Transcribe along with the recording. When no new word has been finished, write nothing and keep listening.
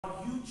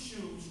You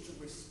choose to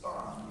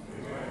respond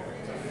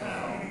to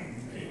how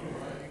people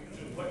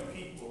do what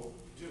people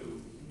do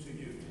to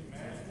you.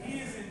 He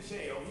is in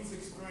jail. He's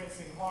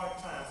experiencing hard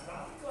times,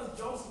 not because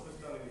Joseph has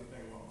done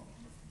anything wrong,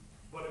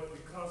 but it's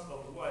because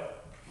of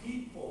what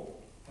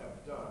people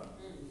have done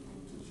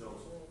to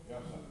Joseph.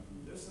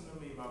 Listen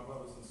to me, my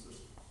brothers and sisters.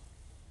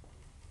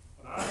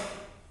 When I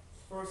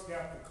first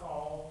got the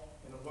call,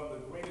 and one of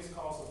the greatest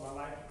calls of my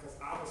life, because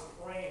I was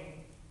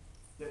praying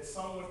that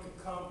someone could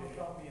come to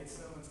help me in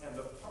Simmons, and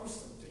the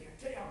person,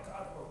 tell you how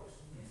God works,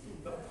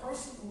 the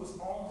person who was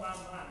on my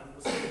mind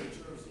was in New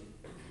Jersey.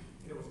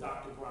 It was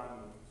Dr. Brian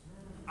Lewis.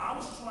 I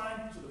was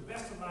trying, to the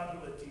best of my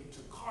ability,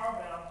 to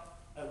carve out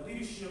a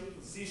leadership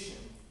position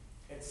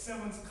at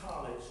Simmons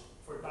College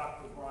for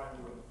Dr. Brian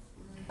Lewis.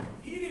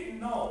 He didn't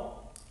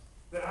know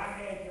that I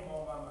had him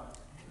on my mind.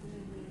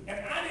 And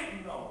I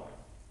didn't know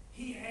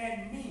he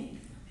had me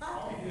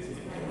on his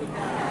mind.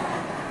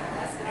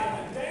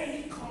 And the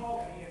day he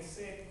called me and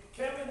said,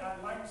 Kevin,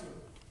 I'd like to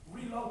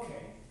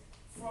relocate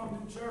from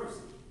New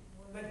Jersey.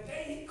 The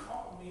day he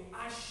called me,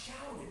 I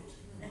shouted.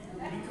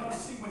 Because,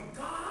 see, when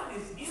God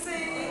is in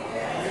me,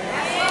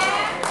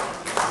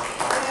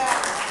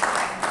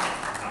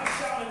 I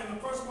shouted, and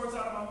the first words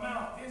out of my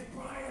mouth is,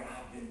 Brian,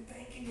 I've been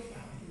thinking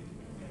about you.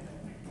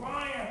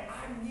 Brian,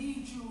 I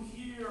need you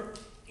here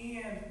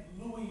in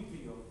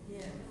Louisville.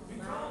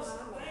 Because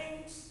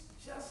things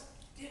just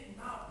did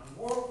not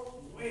work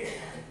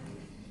well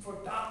for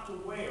Dr.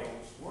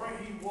 Wells, where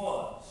he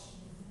was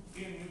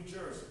in New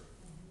Jersey.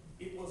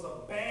 It was a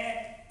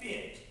bad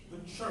fit, the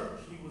church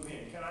he was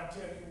in. Can I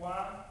tell you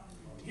why?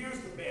 Here's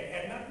the bad. It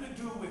had nothing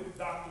to do with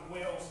Dr.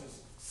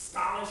 Wells'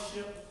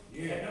 scholarship.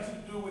 It had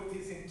nothing to do with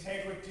his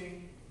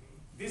integrity.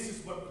 This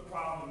is what the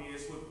problem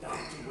is with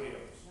Dr.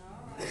 Wells.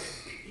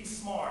 He's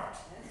smart.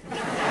 He's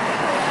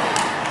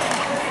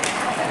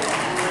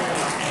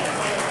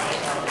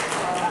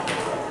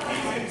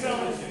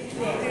intelligent.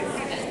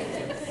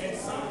 And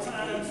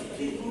sometimes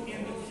people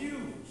in the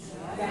pews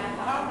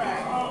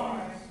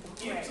become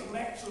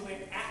intellectually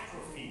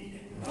atrophied.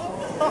 And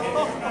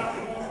they're not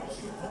going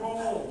to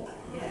grow.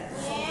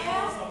 So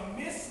there's a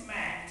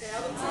mismatch.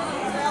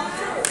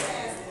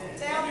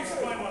 Let me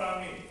explain what I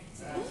mean.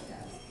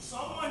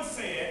 Someone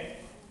said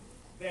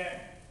that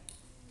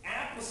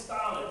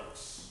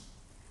apostolics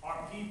are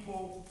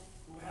people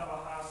who have a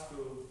high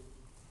school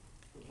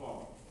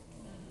diploma.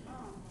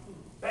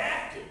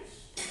 Baptists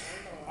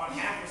are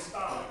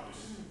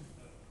apostolics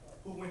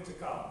who went to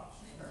college.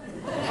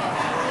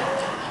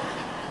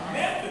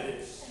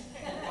 Methodists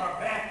are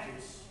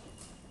Baptists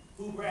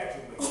who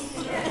graduated.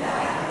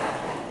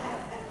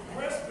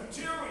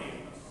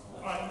 Presbyterians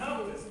are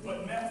nothing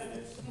but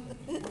Methodists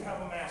who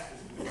have a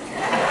master's degree.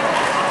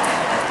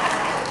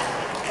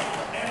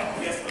 And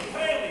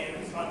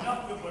Episcopalians are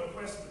nothing but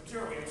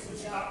Presbyterians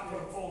whose stock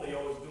portfolio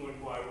is doing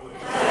quite well.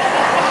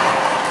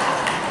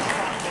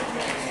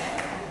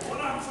 What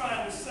I'm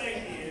trying to say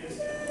is,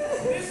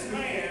 this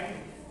man,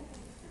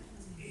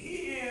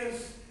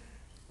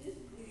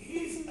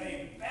 he's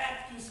a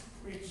Baptist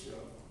preacher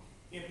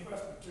in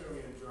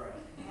Presbyterian dress.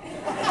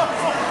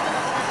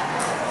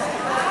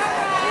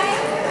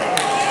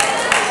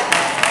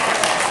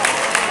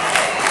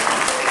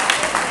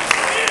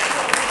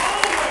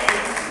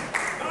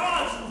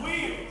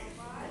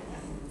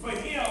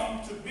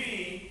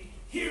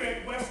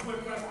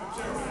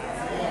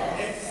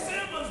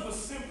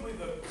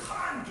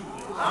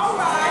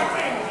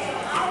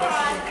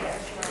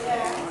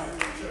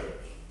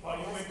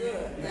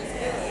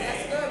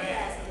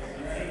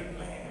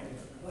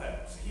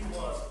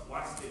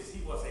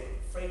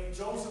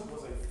 Joseph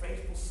was a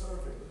faithful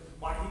servant.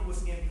 While he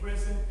was in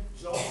prison,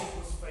 Joseph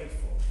was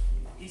faithful.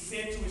 He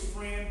said to his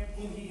friend,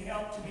 whom he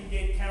helped to be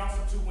gave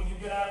counsel to, when you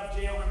get out of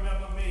jail,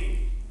 remember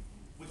me.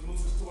 Which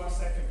moves us to our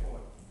second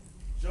point.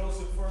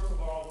 Joseph, first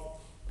of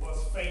all,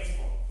 was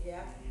faithful.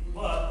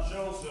 But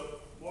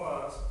Joseph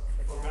was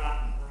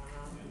forgotten.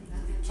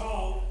 We're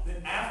told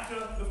that after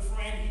the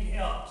friend he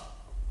helped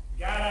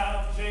got out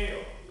of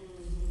jail,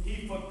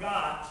 he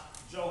forgot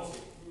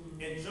Joseph.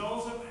 And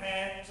Joseph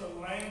had to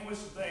languish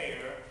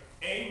there,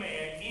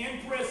 amen, in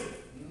prison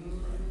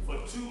for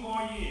 2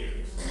 more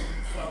years,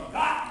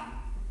 forgotten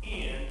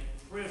in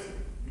prison,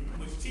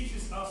 which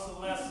teaches us a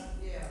lesson.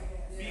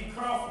 Be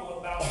careful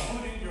about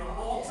putting your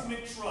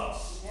ultimate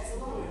trust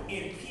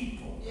in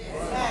people.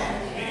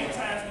 Many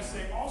times we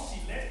say, oh,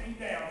 she let me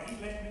down, he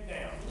let me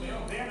down.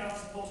 Well, they're not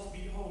supposed to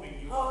be holding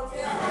you. You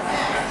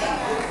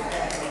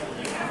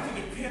have to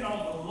depend on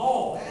the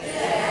Lord to make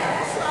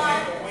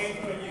a way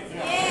for you.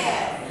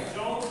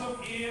 Joseph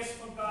is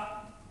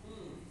forgotten.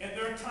 And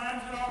there are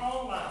times in our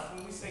own lives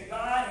when we say,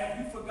 God, have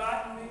you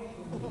forgotten me?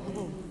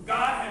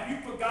 God, have you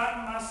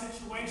forgotten my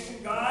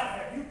situation? God,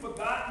 have you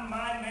forgotten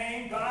my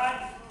name?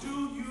 God,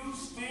 do you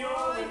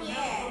still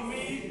remember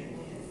me?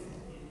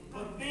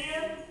 But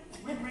then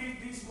we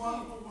read these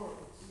wonderful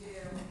words.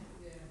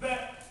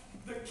 That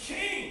the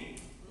king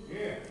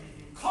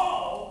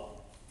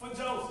called for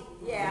Joseph.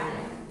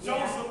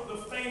 Joseph, the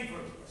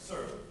favored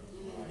servant.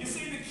 You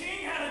see, the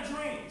king had a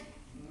dream.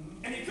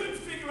 And he couldn't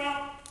figure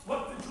out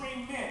what the dream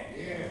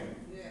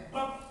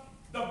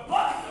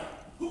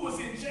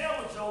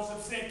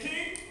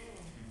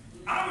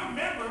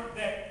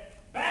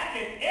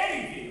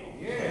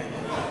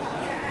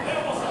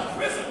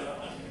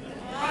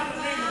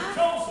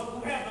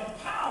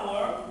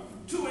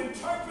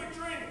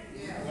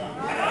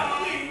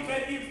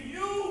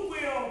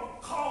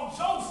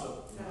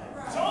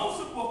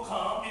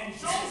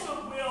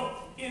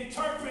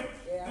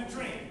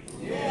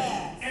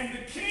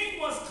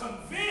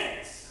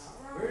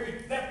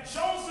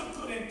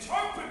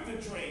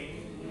the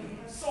dream.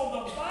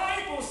 So the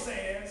Bible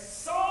says,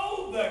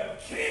 so the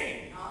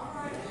king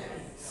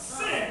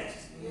sent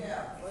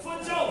for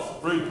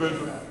Joseph.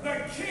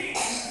 The king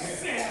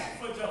sent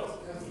for Joseph.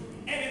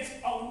 And it's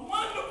a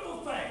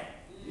wonderful thing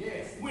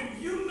when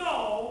you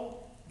know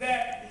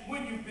that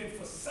when you've been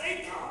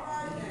forsaken,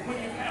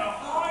 when you've had a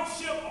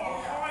hardship or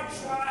a hard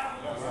trial,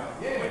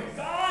 when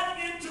God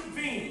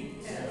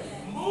intervenes,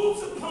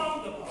 moves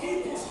upon the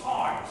people's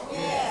heart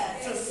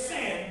to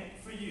send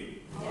for you.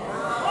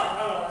 What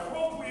an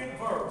appropriate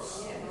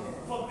verse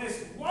for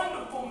this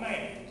wonderful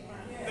man.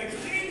 The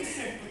king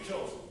sent for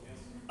Joseph.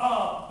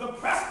 The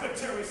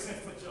presbytery sent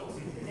for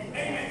Joseph.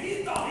 Amen.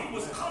 He thought he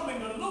was coming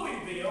to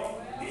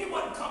Louisville. He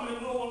wasn't coming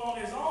to Louisville on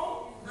his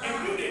own.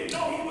 And you didn't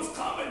know he was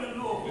coming to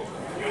Louisville.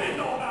 You didn't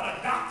know about a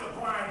Dr.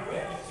 Brian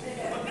Wells.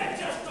 But that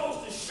just goes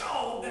to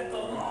show that the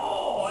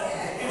Lord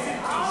is in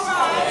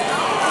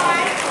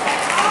control.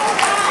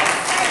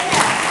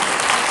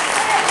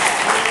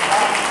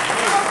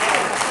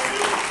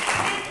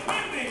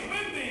 When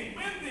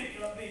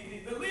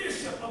the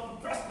leadership of the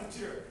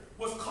presbytery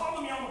was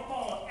calling me on the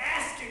phone,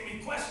 asking me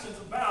questions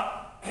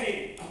about,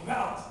 hey,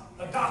 about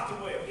a Dr.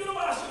 Wells. You know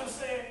what I should have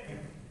said?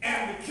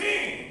 And the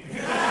king.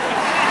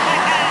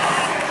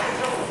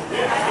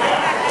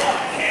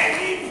 Can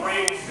he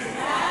preach?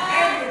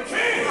 And the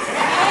king.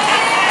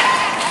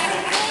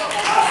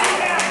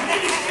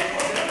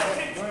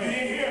 You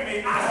didn't hear me.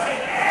 I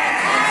said,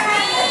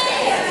 and the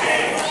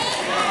king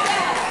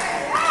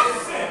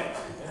sent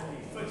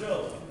for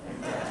Joseph.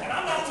 And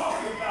I'm not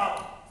talking about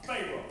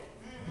Pharaoh.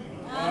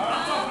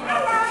 I'm talking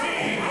about the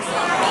king.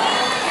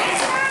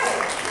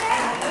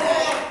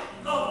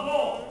 Of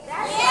Lord.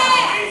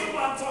 The reason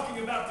why I'm talking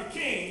about the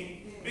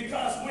king,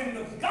 because when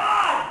the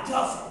God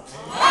doesn't,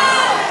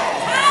 God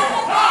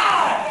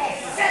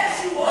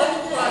sets you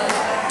up. When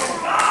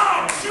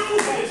God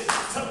chooses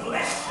to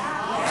bless you,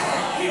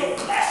 he'll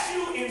bless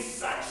you in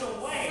such a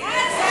way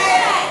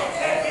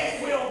that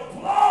it will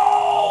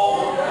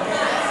blow.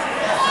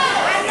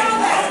 And no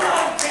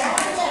one can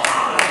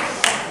deny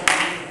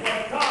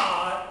what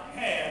God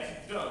has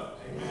done.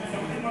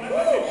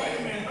 Wait a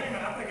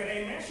minute. I think an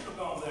amen should have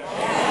gone there.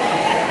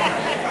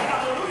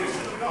 Hallelujah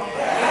should have gone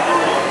there.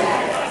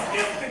 Because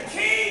if the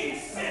king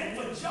sent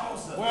for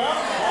Joseph,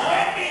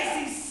 that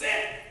means he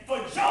sent for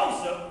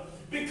Joseph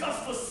because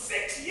for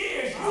 6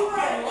 years you've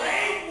been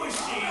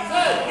languishing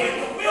in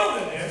the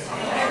wilderness,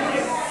 and he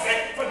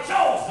sent for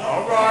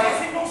Joseph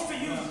because he